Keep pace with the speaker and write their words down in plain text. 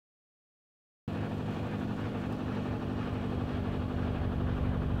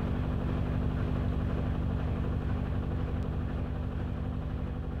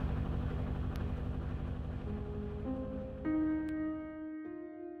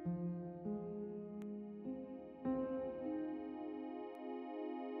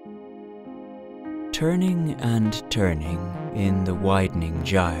Turning and turning in the widening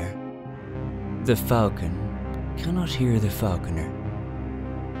gyre, the falcon cannot hear the falconer.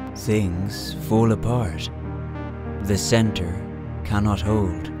 Things fall apart. The center cannot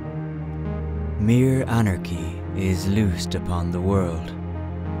hold. Mere anarchy is loosed upon the world.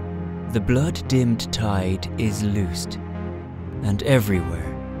 The blood-dimmed tide is loosed, and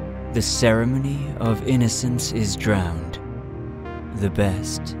everywhere the ceremony of innocence is drowned. The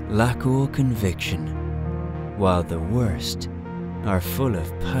best lack all conviction, while the worst are full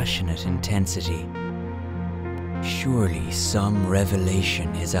of passionate intensity. Surely some revelation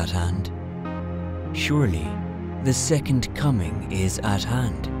is at hand. Surely the second coming is at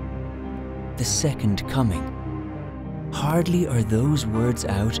hand. The second coming. Hardly are those words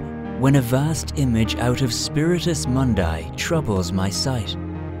out when a vast image out of Spiritus Mundi troubles my sight.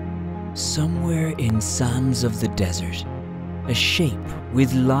 Somewhere in sands of the desert, a shape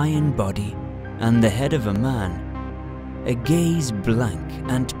with lion body and the head of a man, a gaze blank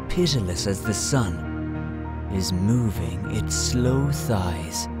and pitiless as the sun, is moving its slow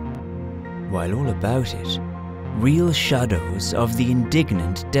thighs, while all about it, real shadows of the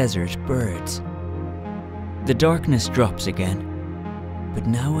indignant desert birds. The darkness drops again, but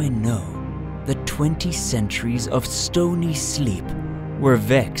now I know that 20 centuries of stony sleep were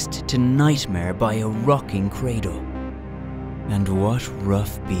vexed to nightmare by a rocking cradle. And what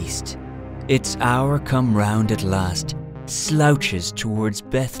rough beast, its hour come round at last, slouches towards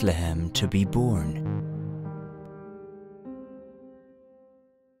Bethlehem to be born?